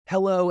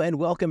Hello and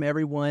welcome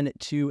everyone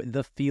to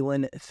the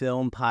Feelin'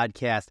 Film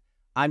Podcast.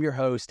 I'm your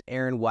host,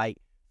 Aaron White,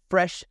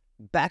 fresh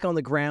back on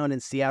the ground in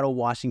Seattle,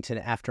 Washington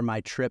after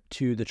my trip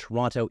to the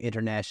Toronto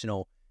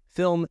International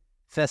Film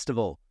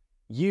Festival.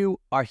 You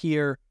are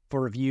here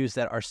for reviews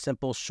that are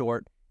simple,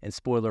 short, and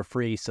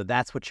spoiler-free, so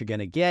that's what you're going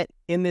to get.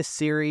 In this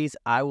series,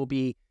 I will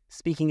be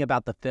speaking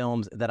about the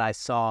films that I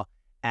saw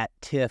at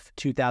TIFF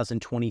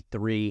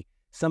 2023.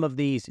 Some of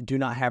these do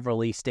not have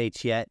release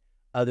dates yet,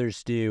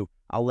 others do.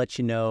 I'll let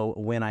you know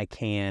when I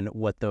can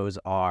what those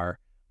are.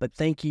 But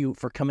thank you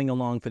for coming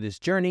along for this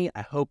journey.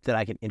 I hope that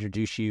I can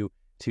introduce you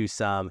to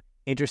some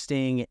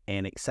interesting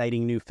and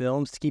exciting new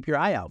films to keep your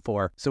eye out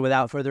for. So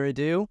without further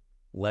ado,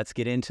 let's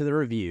get into the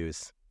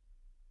reviews.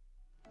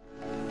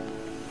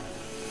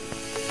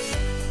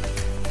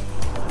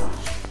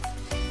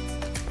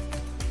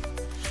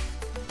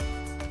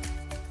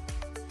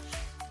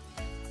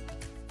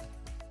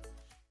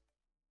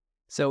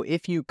 So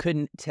if you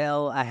couldn't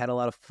tell, I had a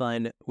lot of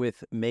fun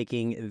with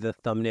making the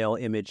thumbnail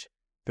image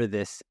for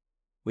this,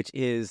 which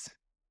is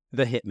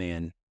the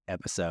Hitman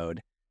episode.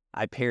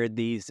 I paired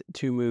these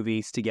two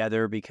movies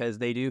together because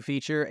they do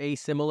feature a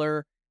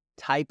similar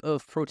type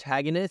of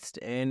protagonist,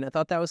 and I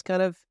thought that was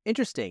kind of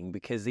interesting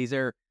because these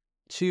are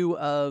two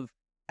of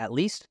at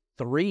least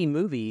three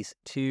movies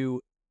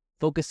to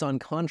focus on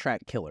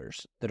contract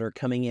killers that are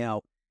coming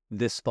out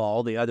this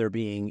fall, the other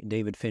being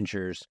David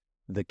Fincher's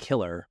The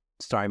Killer,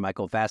 starring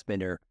Michael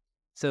Fassbender.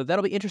 So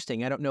that'll be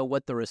interesting. I don't know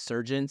what the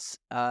resurgence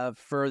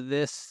for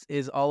this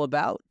is all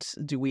about.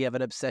 Do we have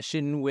an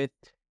obsession with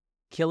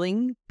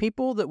killing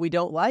people that we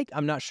don't like?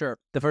 I'm not sure.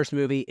 The first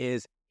movie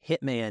is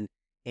Hitman,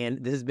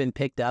 and this has been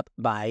picked up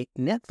by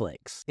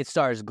Netflix. It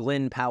stars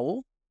Glenn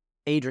Powell,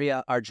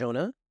 Adria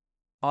Arjona,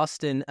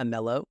 Austin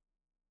Amello,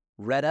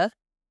 Retta,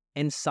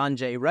 and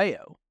Sanjay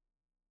Rayo.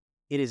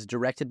 It is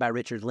directed by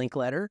Richard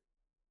Linklater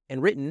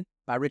and written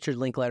by Richard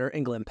Linklater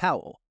and Glenn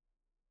Powell,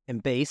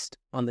 and based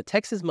on the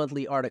Texas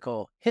Monthly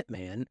article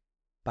Hitman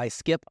by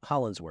Skip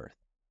Hollandsworth.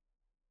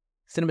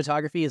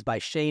 Cinematography is by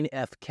Shane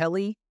F.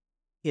 Kelly.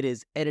 It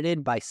is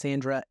edited by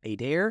Sandra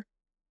Adair,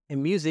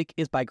 and music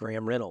is by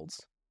Graham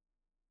Reynolds.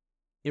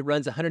 It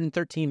runs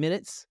 113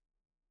 minutes.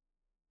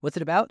 What's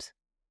it about?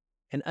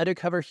 An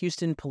undercover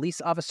Houston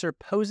police officer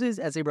poses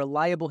as a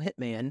reliable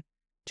hitman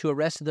to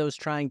arrest those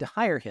trying to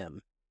hire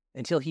him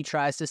until he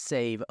tries to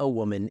save a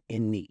woman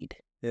in need.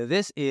 Now,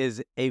 this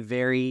is a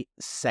very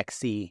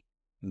sexy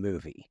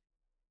movie.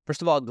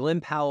 First of all, Glenn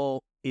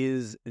Powell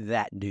is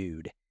that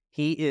dude.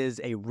 He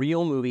is a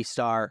real movie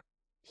star.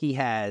 He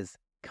has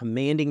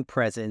commanding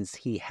presence,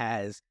 he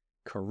has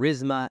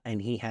charisma,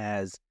 and he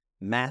has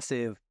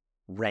massive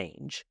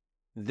range.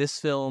 This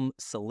film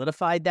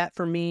solidified that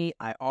for me.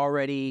 I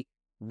already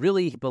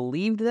really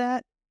believed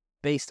that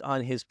based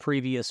on his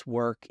previous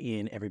work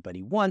in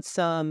Everybody Wants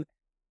Some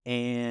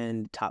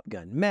and Top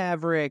Gun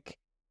Maverick.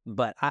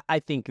 But I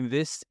think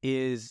this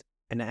is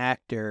an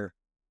actor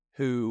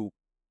who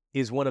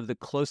is one of the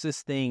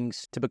closest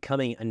things to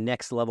becoming a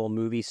next-level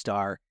movie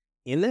star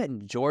in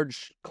that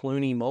George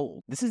Clooney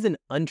mold. This is an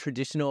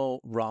untraditional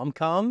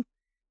rom-com.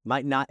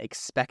 Might not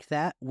expect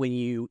that when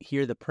you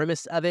hear the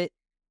premise of it,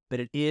 but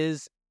it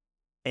is,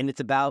 and it's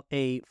about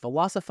a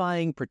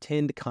philosophizing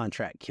pretend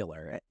contract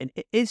killer. And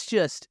it's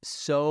just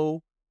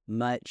so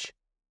much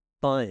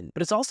fun.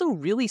 But it's also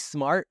really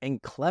smart and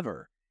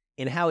clever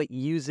in how it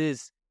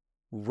uses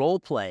role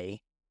play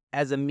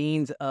as a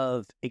means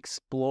of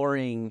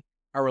exploring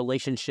our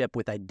relationship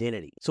with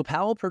identity. So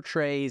Powell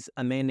portrays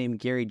a man named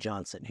Gary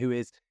Johnson, who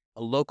is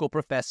a local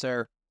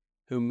professor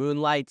who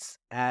moonlights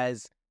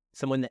as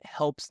someone that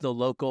helps the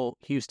local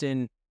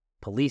Houston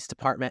police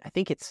department. I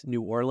think it's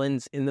New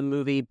Orleans in the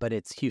movie, but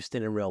it's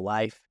Houston in real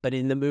life. But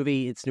in the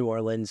movie, it's New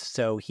Orleans.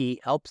 So he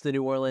helps the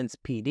New Orleans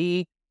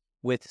PD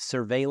with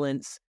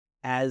surveillance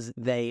as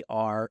they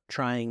are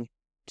trying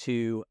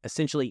to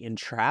essentially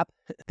entrap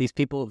these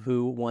people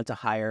who want to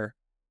hire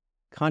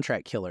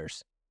contract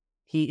killers.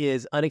 He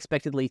is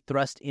unexpectedly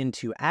thrust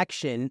into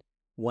action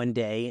one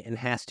day and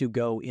has to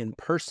go in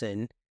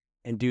person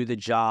and do the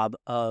job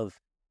of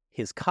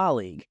his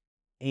colleague.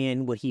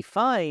 And what he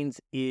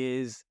finds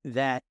is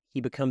that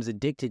he becomes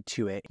addicted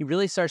to it. He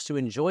really starts to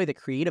enjoy the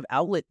creative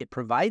outlet it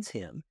provides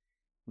him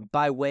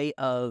by way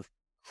of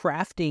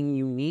crafting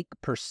unique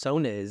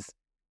personas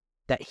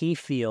that he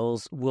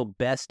feels will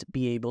best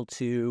be able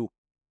to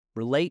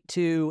relate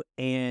to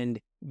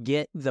and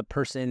get the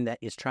person that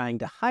is trying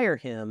to hire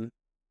him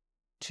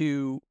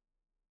to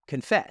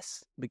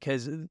confess,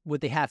 because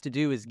what they have to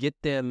do is get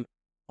them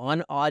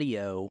on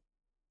audio,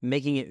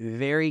 making it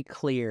very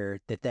clear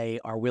that they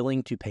are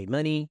willing to pay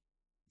money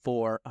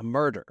for a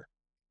murder.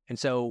 And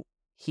so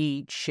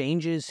he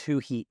changes who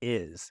he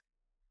is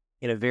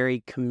in a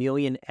very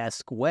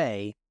chameleon-esque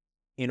way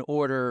in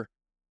order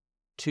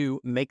to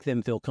make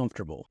them feel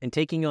comfortable. And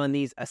taking on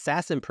these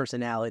assassin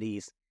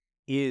personalities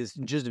is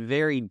just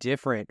very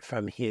different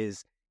from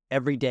his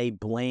everyday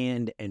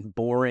bland and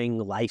boring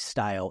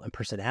lifestyle and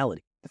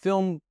personality. The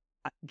film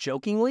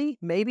jokingly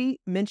maybe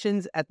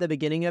mentions at the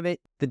beginning of it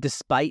that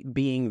despite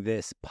being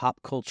this pop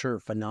culture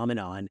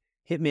phenomenon,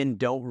 hitmen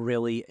don't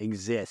really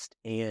exist.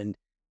 And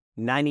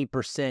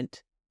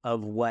 90%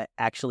 of what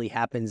actually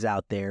happens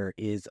out there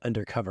is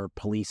undercover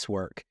police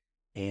work.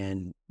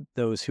 And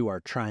those who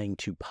are trying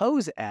to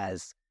pose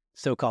as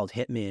so-called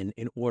hitmen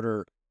in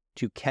order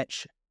to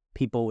catch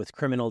people with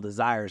criminal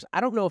desires.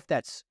 I don't know if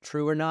that's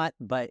true or not,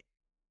 but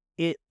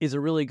it is a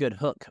really good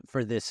hook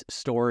for this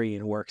story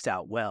and works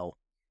out well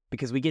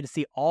because we get to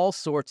see all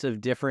sorts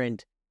of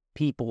different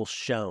people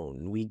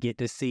shown. We get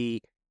to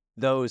see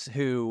those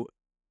who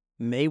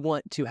may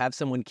want to have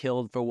someone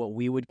killed for what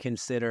we would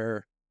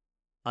consider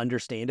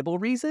understandable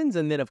reasons.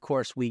 And then, of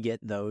course, we get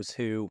those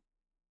who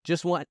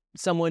just want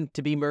someone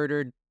to be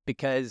murdered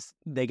because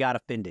they got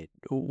offended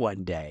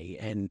one day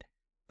and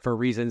for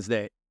reasons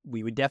that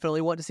we would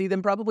definitely want to see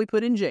them probably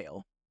put in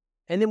jail.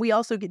 And then we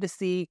also get to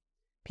see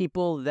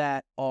people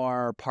that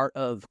are part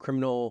of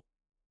criminal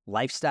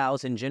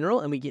lifestyles in general,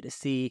 and we get to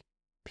see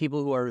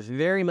people who are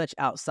very much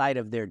outside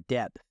of their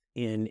depth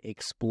in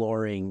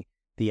exploring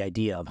the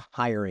idea of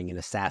hiring an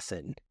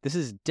assassin. This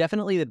is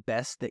definitely the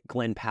best that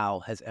Glenn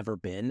Powell has ever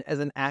been as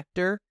an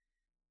actor,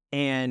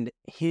 and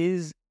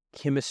his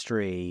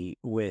chemistry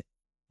with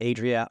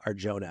Adria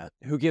Arjona,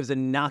 who gives a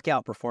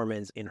knockout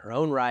performance in her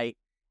own right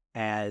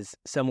as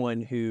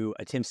someone who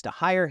attempts to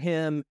hire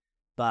him,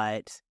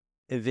 but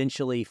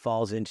eventually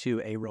falls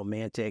into a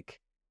romantic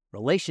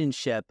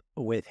relationship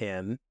with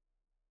him.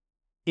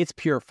 It's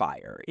pure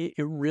fire. It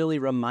really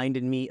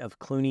reminded me of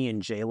Clooney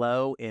and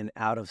J-Lo in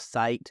Out of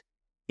Sight.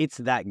 It's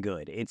that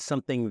good. It's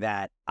something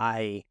that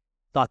I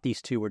thought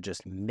these two were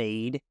just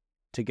made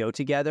to go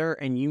together,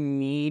 and you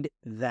need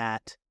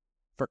that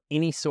for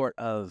any sort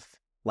of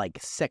like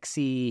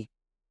sexy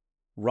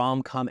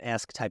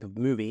rom-com-esque type of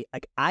movie.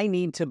 Like, I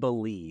need to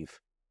believe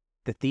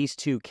that these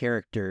two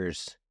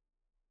characters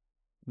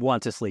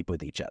want to sleep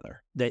with each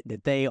other,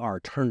 that they are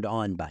turned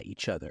on by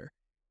each other.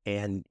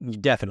 And you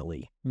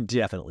definitely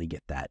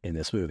get that in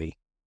this movie.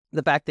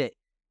 The fact that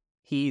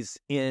he's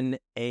in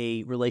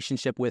a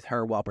relationship with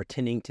her while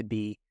pretending to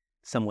be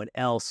someone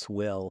else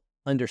will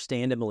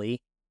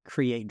understandably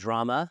create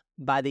drama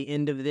by the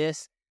end of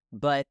this.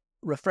 But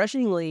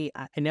refreshingly,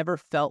 I never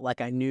felt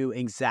like I knew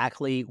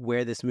exactly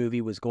where this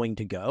movie was going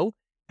to go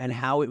and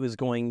how it was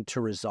going to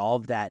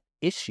resolve that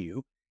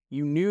issue.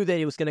 You knew that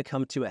it was going to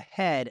come to a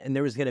head and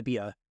there was going to be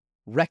a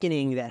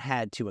reckoning that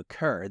had to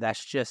occur.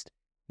 That's just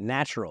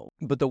natural.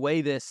 But the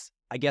way this,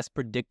 I guess,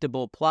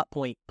 predictable plot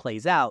point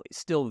plays out is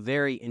still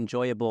very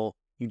enjoyable.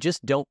 You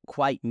just don't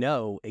quite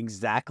know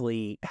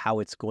exactly how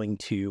it's going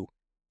to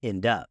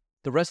end up.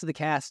 The rest of the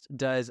cast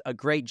does a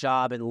great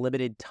job in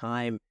limited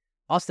time.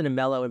 Austin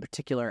Amello in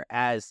particular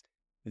as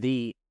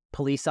the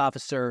police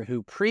officer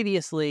who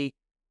previously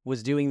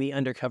was doing the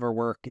undercover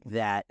work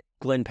that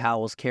Glenn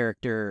Powell's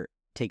character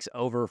takes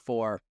over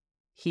for.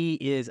 He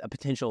is a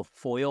potential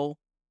foil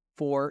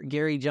for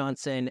Gary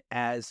Johnson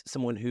as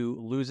someone who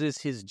loses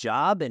his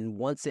job and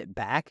wants it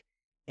back.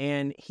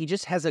 And he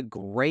just has a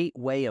great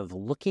way of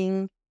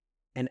looking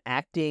and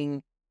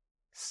acting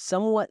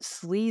somewhat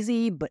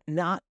sleazy, but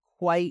not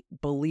quite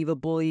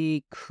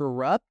believably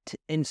corrupt.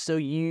 And so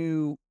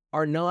you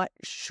are not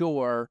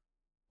sure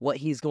what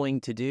he's going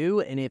to do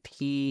and if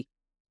he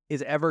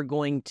is ever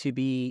going to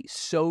be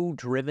so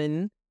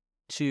driven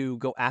to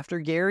go after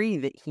Gary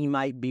that he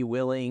might be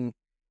willing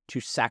to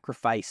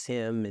sacrifice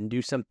him and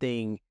do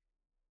something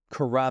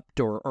corrupt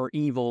or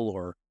evil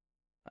or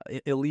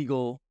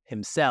illegal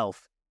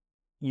himself.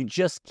 You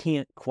just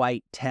can't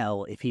quite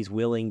tell if he's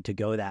willing to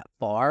go that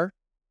far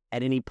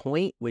at any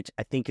point, which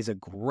I think is a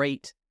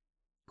great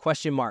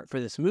question mark for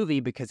this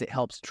movie because it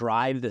helps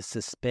drive the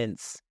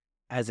suspense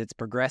as it's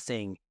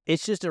progressing.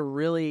 It's just a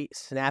really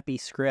snappy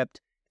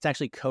script. It's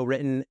actually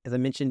co-written, as I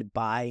mentioned,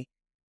 by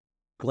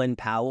Glenn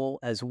Powell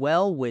as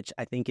well, which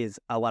I think is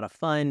a lot of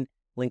fun.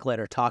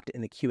 Linkletter talked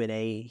in the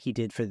Q&A he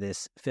did for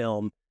this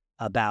film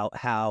about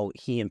how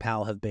he and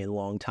Powell have been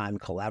longtime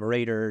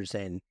collaborators,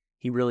 and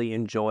he really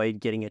enjoyed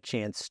getting a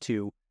chance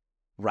to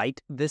write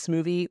this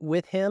movie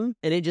with him.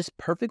 And it just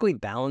perfectly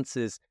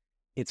balances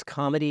its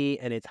comedy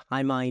and its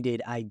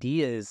high-minded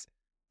ideas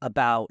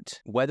about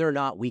whether or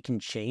not we can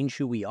change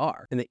who we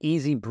are. And the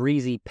easy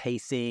breezy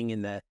pacing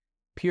and the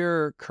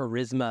pure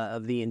charisma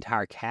of the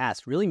entire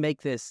cast really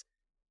make this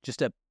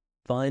just a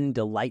fun,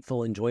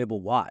 delightful,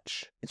 enjoyable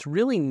watch. It's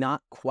really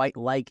not quite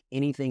like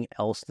anything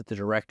else that the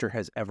director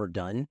has ever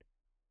done,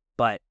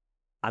 but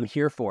I'm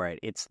here for it.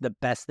 It's the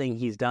best thing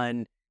he's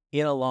done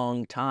in a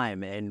long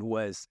time and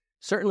was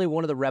certainly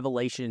one of the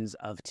revelations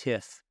of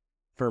TIFF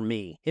for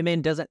me.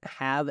 Hitman doesn't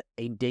have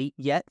a date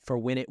yet for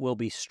when it will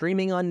be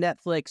streaming on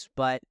Netflix,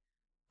 but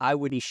I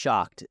would be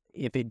shocked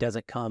if it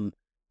doesn't come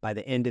by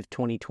the end of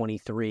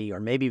 2023 or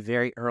maybe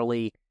very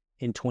early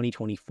in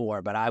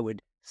 2024. But I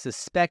would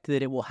suspect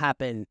that it will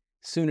happen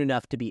soon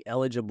enough to be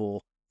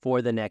eligible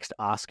for the next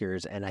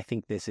Oscars. And I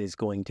think this is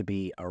going to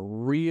be a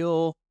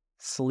real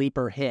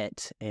sleeper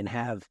hit and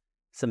have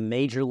some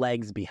major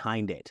legs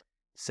behind it.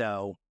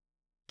 So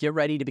get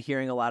ready to be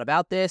hearing a lot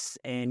about this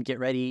and get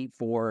ready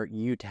for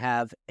you to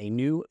have a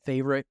new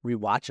favorite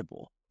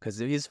rewatchable, because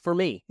it is, for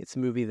me, it's a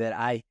movie that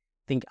I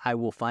think I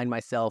will find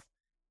myself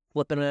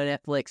flipping on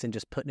Netflix and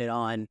just putting it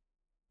on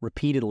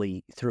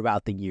repeatedly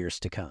throughout the years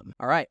to come.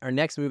 All right, our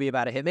next movie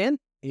about a hitman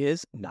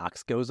is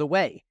Knox Goes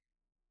Away.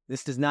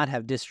 This does not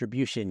have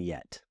distribution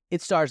yet.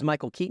 It stars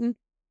Michael Keaton,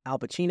 Al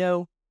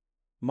Pacino,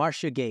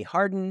 Marcia Gay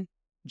Harden,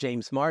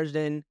 James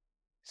Marsden,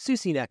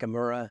 Susie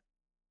Nakamura,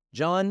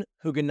 John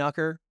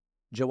Hugenacker,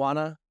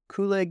 Joanna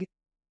Kulig,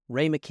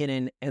 Ray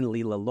McKinnon, and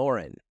Leela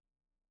Lauren.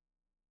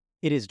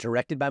 It is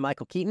directed by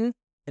Michael Keaton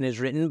and is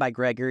written by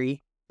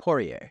Gregory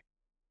Poirier.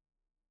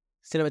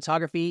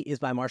 Cinematography is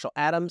by Marshall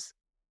Adams.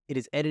 It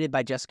is edited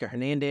by Jessica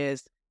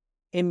Hernandez,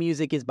 and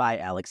music is by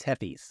Alex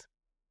Heffes.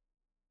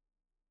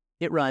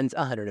 It runs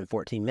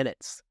 114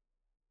 minutes.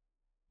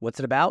 What's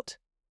it about?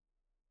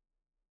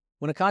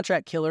 When a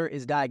contract killer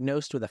is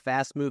diagnosed with a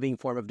fast-moving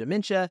form of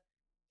dementia,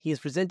 he is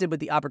presented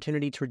with the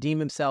opportunity to redeem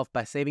himself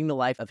by saving the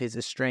life of his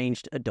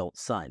estranged adult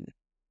son.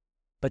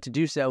 But to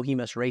do so, he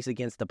must race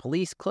against the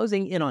police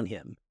closing in on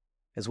him,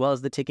 as well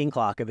as the ticking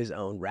clock of his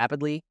own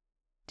rapidly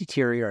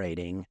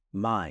deteriorating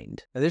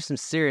mind. Now, there's some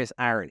serious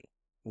irony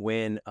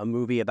when a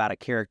movie about a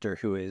character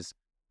who is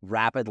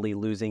rapidly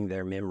losing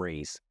their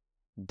memories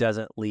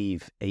doesn't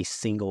leave a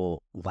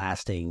single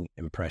lasting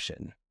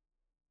impression.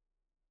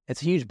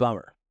 It's a huge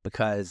bummer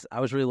because I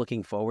was really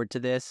looking forward to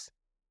this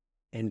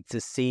and to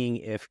seeing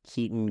if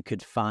Keaton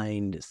could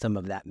find some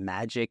of that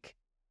magic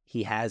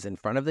he has in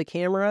front of the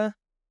camera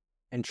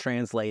and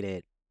translate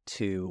it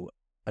to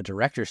a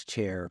director's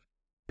chair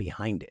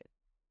behind it.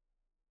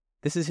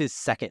 This is his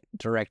second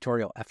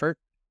directorial effort.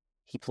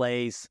 He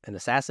plays an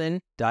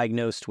assassin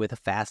diagnosed with a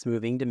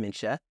fast-moving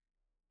dementia,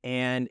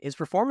 and his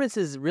performance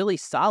is really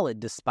solid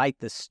despite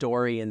the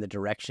story and the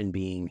direction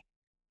being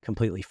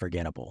completely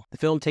forgettable. The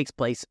film takes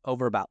place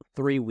over about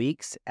 3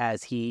 weeks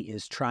as he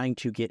is trying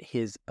to get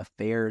his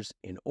affairs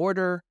in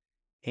order,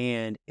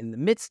 and in the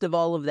midst of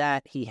all of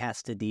that, he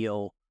has to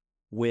deal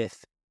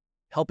with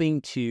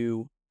helping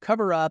to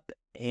cover up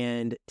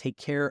and take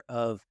care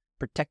of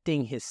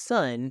protecting his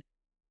son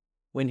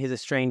when his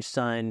estranged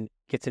son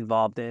gets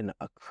involved in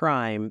a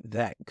crime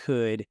that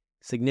could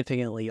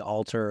significantly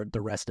alter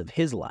the rest of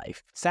his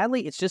life.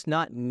 Sadly, it's just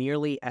not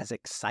nearly as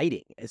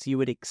exciting as you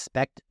would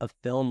expect a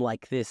film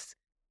like this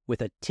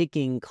with a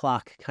ticking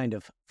clock kind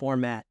of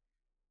format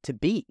to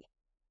be.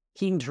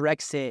 Keaton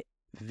directs it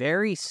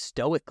very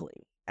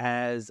stoically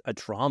as a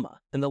drama.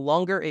 And the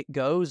longer it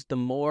goes, the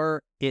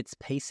more its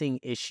pacing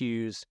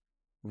issues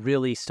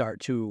really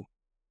start to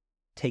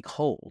take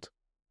hold.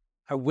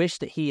 I wish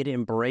that he had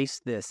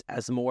embraced this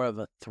as more of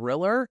a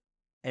thriller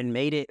and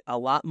made it a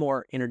lot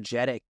more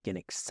energetic and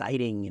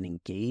exciting and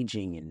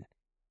engaging and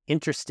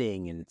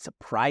interesting and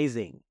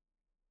surprising.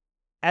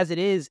 As it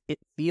is, it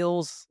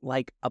feels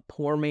like a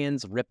poor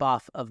man's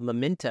ripoff of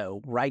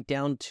Memento, right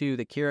down to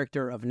the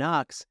character of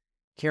Knox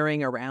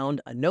carrying around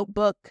a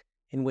notebook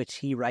in which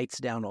he writes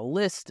down a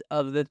list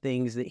of the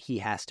things that he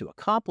has to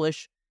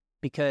accomplish,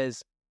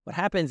 because what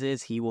happens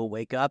is he will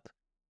wake up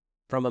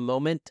from a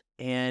moment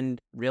and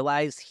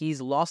realize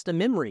he's lost a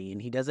memory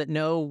and he doesn't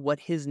know what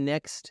his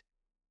next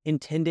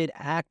intended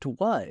act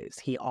was.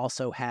 He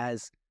also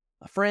has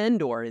a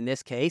friend, or in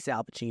this case,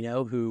 Al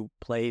Pacino, who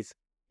plays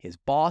his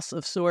boss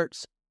of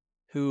sorts,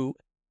 who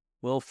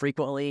will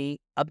frequently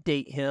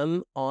update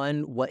him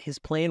on what his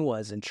plan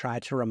was and try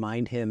to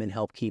remind him and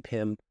help keep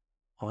him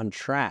on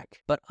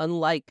track. But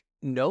unlike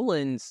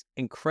Nolan's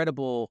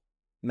incredible,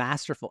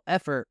 masterful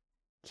effort,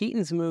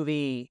 Keaton's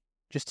movie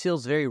just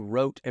feels very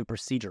rote and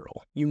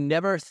procedural. You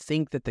never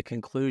think that the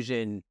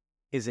conclusion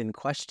is in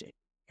question.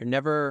 You're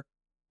never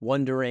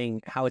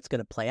wondering how it's going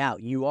to play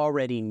out. You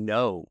already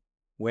know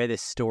where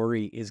this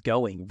story is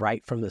going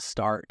right from the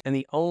start. And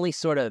the only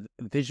sort of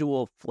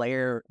visual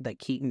flair that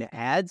Keaton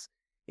adds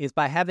is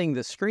by having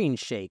the screen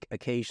shake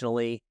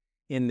occasionally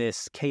in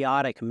this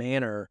chaotic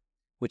manner,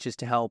 which is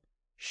to help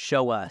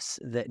show us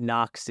that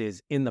Knox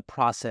is in the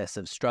process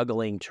of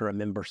struggling to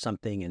remember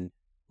something and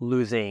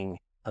losing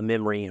a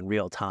memory in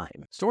real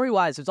time.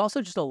 Story-wise, there's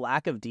also just a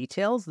lack of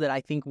details that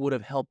I think would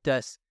have helped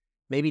us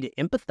maybe to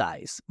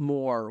empathize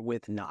more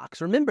with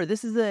Knox. Remember,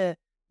 this is a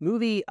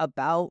movie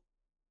about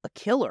a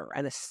killer,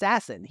 an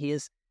assassin. He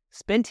has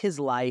spent his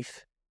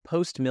life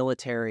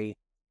post-military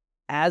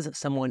as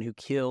someone who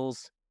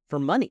kills for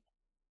money,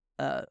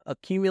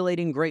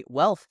 accumulating great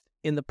wealth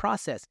in the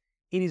process.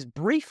 It is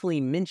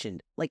briefly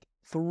mentioned, like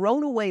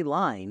thrown away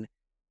line,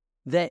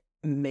 that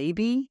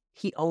maybe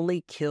he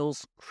only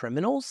kills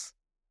criminals,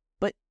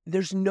 but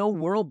there's no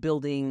world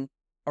building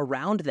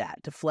around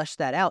that to flesh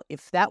that out.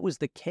 If that was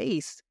the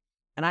case,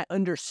 and I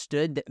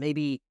understood that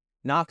maybe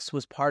Knox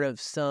was part of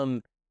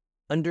some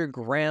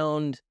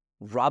underground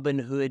Robin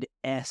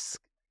Hood-esque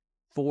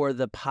for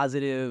the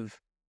positive,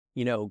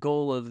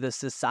 goal of the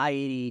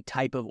society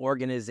type of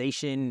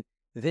organization,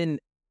 then,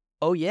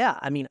 oh yeah,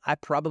 I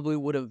probably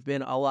would have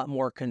been a lot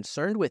more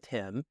concerned with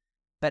him.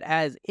 But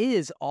as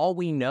is, all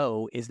we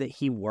know is that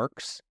he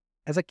works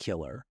as a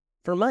killer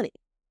for money.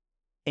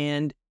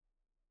 And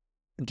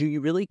do you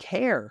really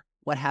care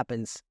what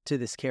happens to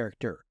this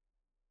character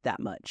that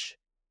much?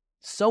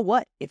 So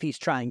what if he's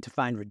trying to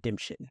find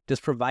redemption? Does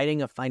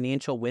providing a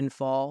financial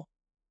windfall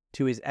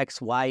to his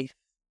ex-wife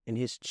and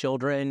his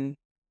children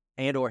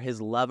and or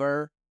his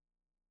lover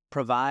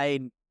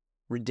provide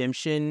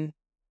redemption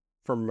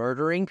for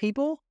murdering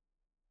people?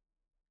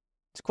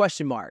 It's a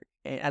question mark.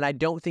 And I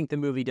don't think the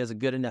movie does a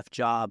good enough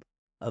job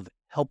of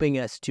helping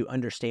us to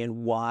understand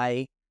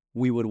why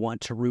we would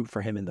want to root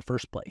for him in the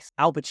first place.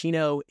 Al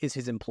Pacino is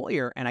his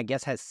employer and I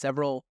guess has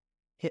several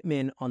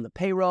hitmen on the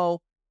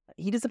payroll.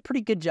 He does a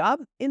pretty good job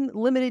in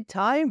limited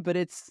time, but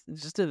it's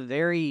just a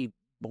very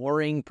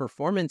boring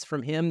performance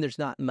from him. There's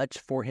not much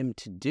for him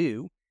to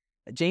do.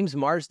 James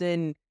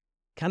Marsden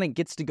kind of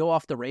gets to go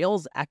off the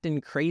rails, acting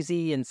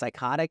crazy and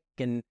psychotic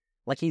and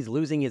like he's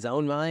losing his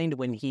own mind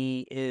when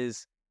he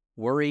is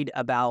worried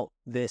about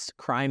this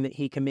crime that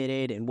he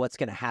committed and what's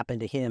going to happen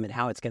to him and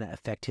how it's going to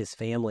affect his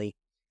family.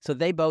 So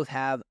they both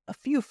have a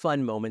few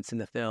fun moments in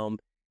the film.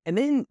 And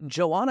then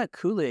Joanna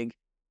Kulig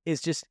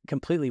is just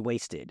completely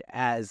wasted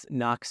as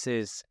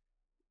Knox's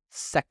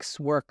sex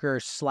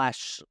worker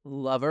 /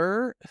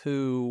 lover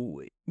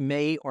who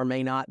may or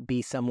may not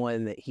be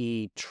someone that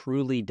he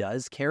truly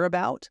does care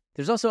about.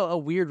 There's also a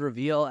weird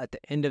reveal at the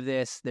end of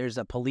this. There's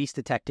a police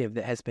detective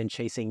that has been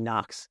chasing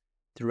Knox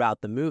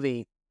throughout the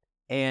movie,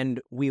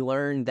 and we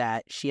learn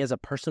that she has a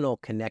personal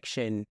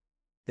connection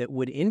that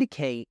would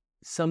indicate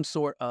some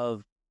sort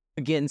of,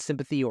 again,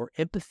 sympathy or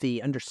empathy,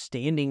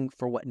 understanding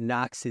for what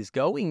Knox is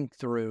going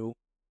through,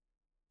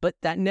 but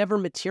that never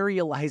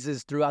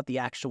materializes throughout the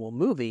actual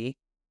movie.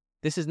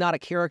 This is not a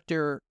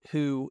character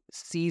who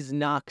sees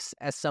Knox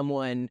as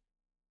someone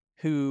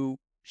who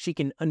she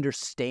can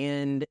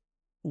understand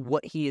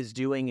what he is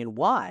doing and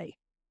why.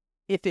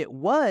 If it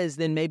was,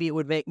 then maybe it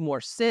would make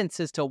more sense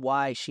as to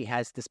why she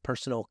has this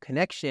personal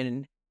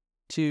connection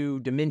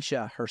to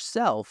dementia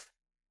herself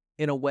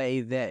in a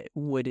way that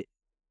would,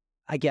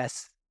 I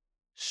guess,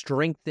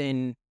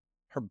 strengthen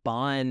her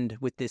bond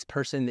with this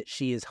person that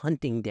she is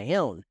hunting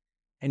down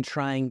and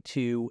trying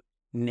to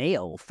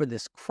nail for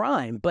this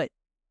crime. But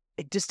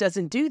it just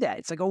doesn't do that.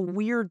 It's like a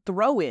weird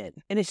throw in.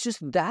 And it's just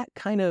that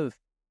kind of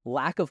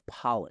lack of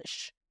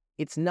polish.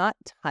 It's not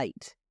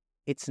tight.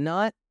 It's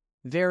not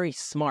very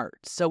smart.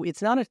 So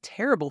it's not a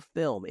terrible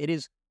film. It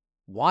is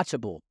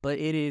watchable, but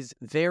it is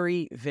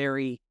very,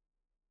 very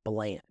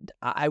bland.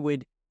 I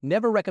would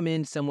never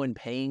recommend someone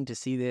paying to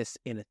see this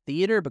in a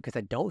theater because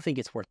I don't think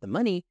it's worth the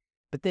money.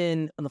 But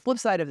then on the flip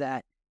side of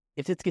that,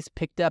 if it gets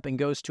picked up and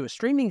goes to a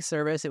streaming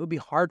service, it would be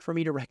hard for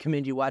me to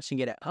recommend you watching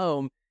it at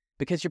home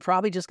because you're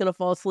probably just going to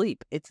fall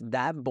asleep. It's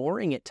that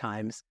boring at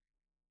times.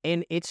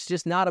 And it's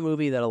just not a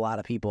movie that a lot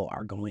of people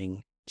are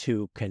going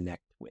to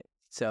connect with.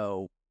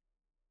 So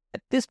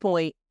at this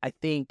point, I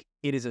think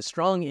it is a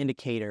strong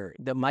indicator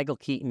that Michael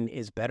Keaton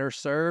is better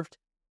served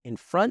in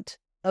front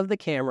of the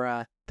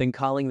camera than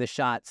calling the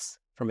shots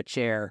from a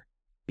chair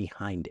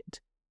behind it.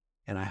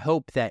 And I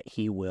hope that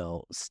he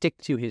will stick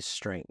to his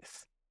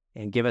strength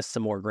and give us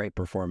some more great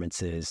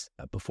performances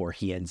before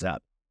he ends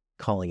up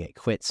calling it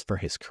quits for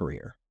his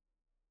career.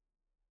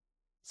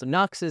 So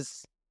Knox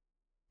is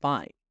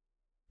fine,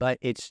 but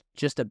it's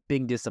just a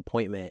big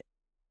disappointment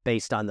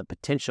based on the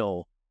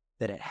potential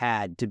that it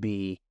had to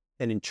be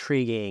an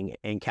intriguing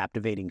and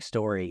captivating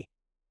story,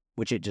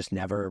 which it just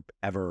never,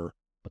 ever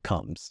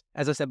becomes.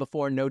 As I said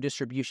before, no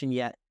distribution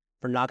yet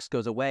for Knox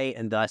Goes Away,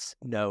 and thus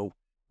no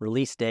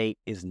release date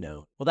is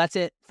known. Well, that's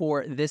it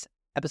for this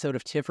episode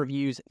of TIFF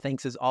Reviews.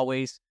 Thanks as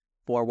always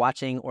for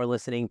watching or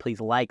listening.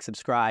 Please like,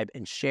 subscribe,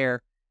 and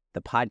share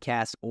the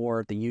podcast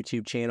or the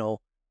YouTube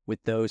channel with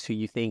those who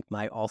you think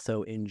might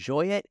also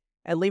enjoy it.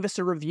 And leave us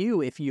a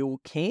review if you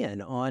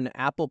can on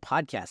Apple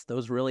Podcasts.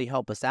 Those really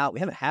help us out. We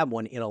haven't had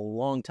one in a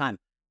long time.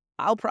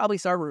 I'll probably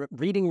start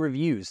reading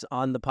reviews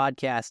on the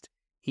podcast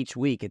each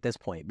week at this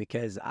point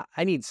because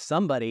I need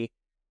somebody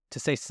to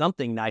say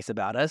something nice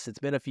about us. It's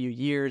been a few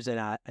years and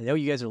I know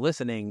you guys are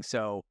listening.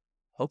 So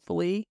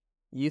hopefully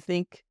you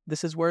think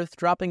this is worth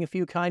dropping a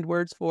few kind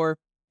words for.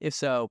 If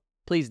so,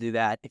 please do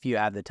that if you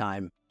have the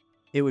time.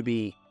 It would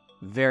be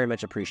very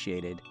much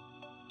appreciated.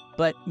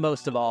 But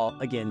most of all,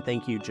 again,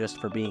 thank you just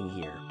for being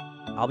here.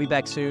 I'll be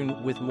back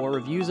soon with more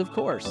reviews, of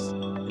course.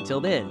 Until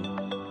then,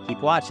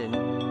 keep watching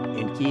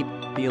and keep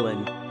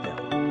feeling good.